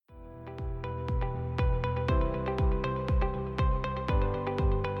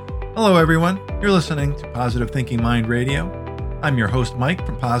Hello, everyone. You're listening to Positive Thinking Mind Radio. I'm your host, Mike,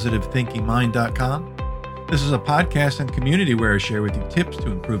 from PositiveThinkingMind.com. This is a podcast and community where I share with you tips to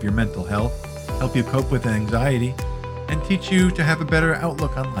improve your mental health, help you cope with anxiety, and teach you to have a better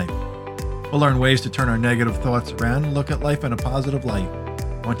outlook on life. We'll learn ways to turn our negative thoughts around and look at life in a positive light.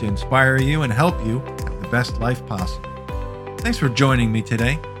 I want to inspire you and help you have the best life possible. Thanks for joining me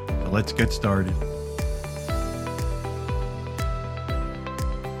today. So let's get started.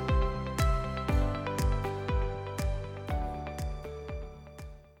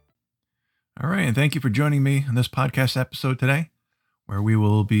 All right, and thank you for joining me on this podcast episode today, where we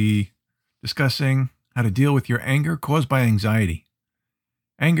will be discussing how to deal with your anger caused by anxiety.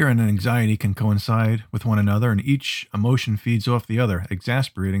 Anger and anxiety can coincide with one another, and each emotion feeds off the other,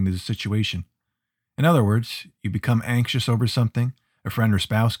 exasperating the situation. In other words, you become anxious over something, a friend or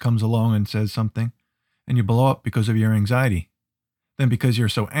spouse comes along and says something, and you blow up because of your anxiety. Then because you're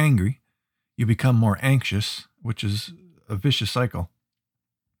so angry, you become more anxious, which is a vicious cycle.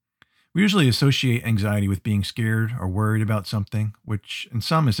 We usually associate anxiety with being scared or worried about something, which in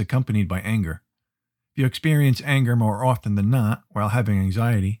some is accompanied by anger. If you experience anger more often than not while having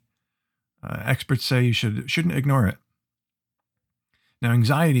anxiety, experts say you shouldn't ignore it. Now,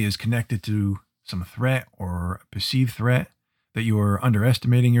 anxiety is connected to some threat or perceived threat that you are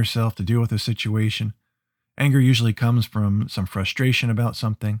underestimating yourself to deal with a situation. Anger usually comes from some frustration about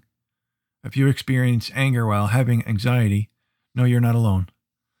something. If you experience anger while having anxiety, know you're not alone.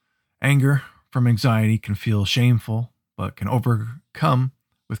 Anger from anxiety can feel shameful, but can overcome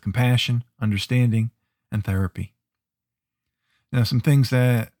with compassion, understanding, and therapy. Now, some things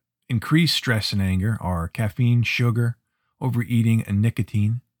that increase stress and anger are caffeine, sugar, overeating, and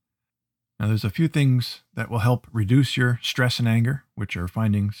nicotine. Now, there's a few things that will help reduce your stress and anger, which are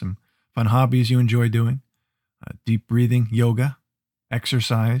finding some fun hobbies you enjoy doing, deep breathing, yoga,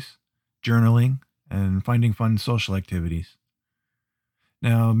 exercise, journaling, and finding fun social activities.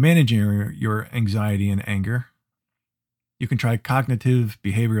 Now, managing your anxiety and anger, you can try cognitive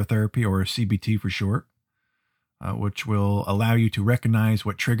behavioral therapy, or CBT for short, which will allow you to recognize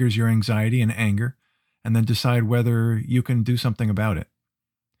what triggers your anxiety and anger, and then decide whether you can do something about it.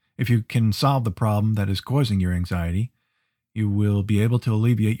 If you can solve the problem that is causing your anxiety, you will be able to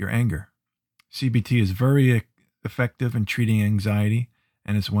alleviate your anger. CBT is very effective in treating anxiety,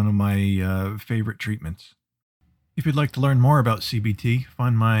 and it's one of my favorite treatments. If you'd like to learn more about CBT,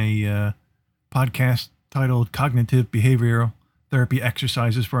 find my podcast titled Cognitive Behavioral Therapy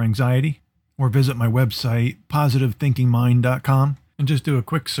Exercises for Anxiety, or visit my website, PositiveThinkingMind.com, and just do a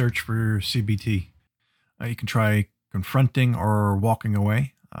quick search for CBT. You can try confronting or walking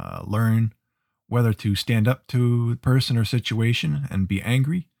away, learn whether to stand up to the person or situation and be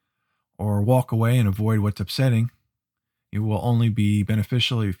angry, or walk away and avoid what's upsetting. It will only be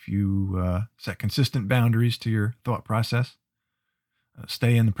beneficial if you set consistent boundaries to your thought process.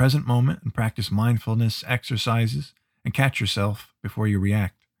 Stay in the present moment and practice mindfulness exercises and catch yourself before you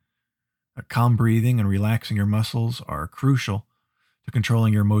react. Calm breathing and relaxing your muscles are crucial to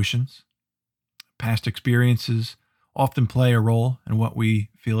controlling your emotions. Past experiences often play a role in what we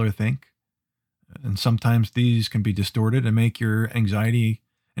feel or think, and sometimes these can be distorted and make your anxiety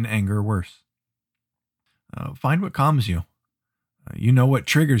and anger worse. Find what calms you. You know what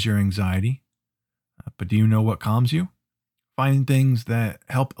triggers your anxiety, but do you know what calms you? Find things that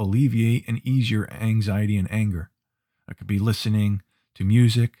help alleviate and ease your anxiety and anger. It could be listening to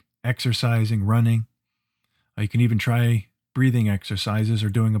music, exercising, running. You can even try breathing exercises or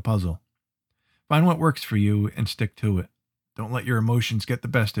doing a puzzle. Find what works for you and stick to it. Don't let your emotions get the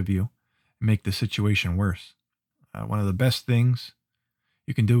best of you and make the situation worse. One of the best things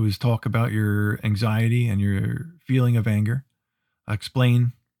you can do is talk about your anxiety and your feeling of anger.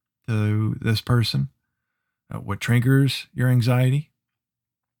 Explain to this person what triggers your anxiety.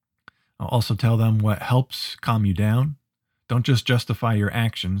 Also tell them what helps calm you down. Don't just justify your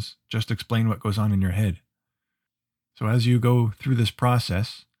actions, just explain what goes on in your head. So as you go through this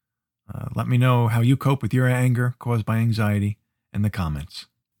process, let me know how you cope with your anger caused by anxiety in the comments.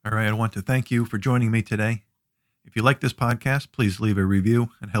 All right, I want to thank you for joining me today. If you like this podcast, please leave a review.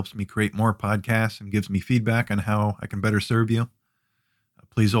 It helps me create more podcasts and gives me feedback on how I can better serve you.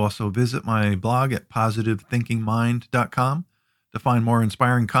 Please also visit my blog at PositiveThinkingMind.com to find more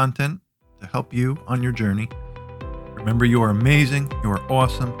inspiring content to help you on your journey. Remember, you are amazing. You are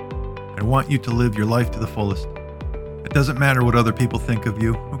awesome. I want you to live your life to the fullest. It doesn't matter what other people think of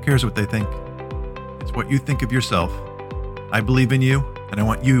you. Who cares what they think? It's what you think of yourself. I believe in you, and I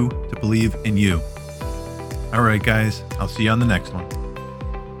want you to believe in you. All right, guys, I'll see you on the next one.